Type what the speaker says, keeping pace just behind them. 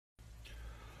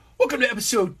Welcome to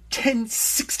episode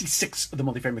 1066 of the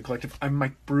Multifamily Collective. I'm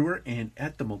Mike Brewer, and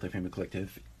at the Multifamily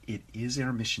Collective, it is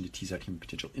our mission to tease out human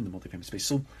potential in the multifamily space.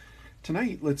 So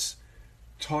tonight, let's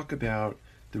talk about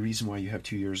the reason why you have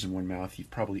two ears and one mouth.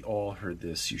 You've probably all heard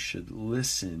this. You should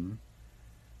listen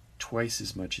twice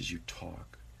as much as you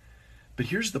talk. But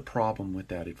here's the problem with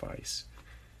that advice.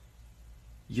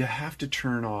 You have to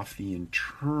turn off the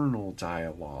internal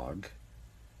dialogue,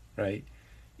 right?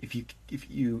 If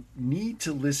you need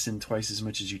to listen twice as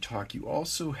much as you talk, you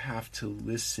also have to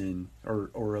listen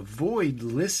or avoid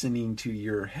listening to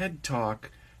your head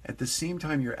talk at the same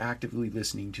time you're actively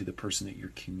listening to the person that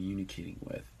you're communicating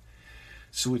with.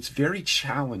 So it's very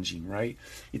challenging, right?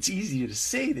 It's easy to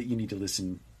say that you need to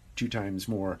listen 2 times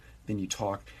more than you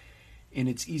talk, and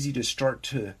it's easy to start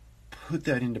to put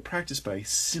that into practice by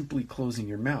simply closing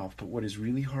your mouth. But what is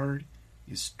really hard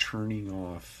is turning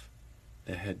off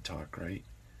the head talk, right?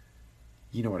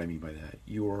 You know what I mean by that.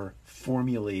 You're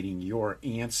formulating your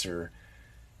answer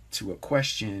to a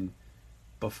question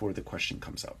before the question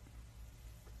comes up,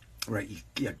 right?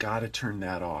 You got to turn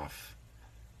that off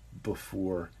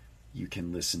before you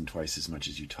can listen twice as much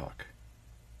as you talk.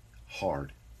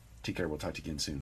 Hard. Take care. We'll talk to you again soon.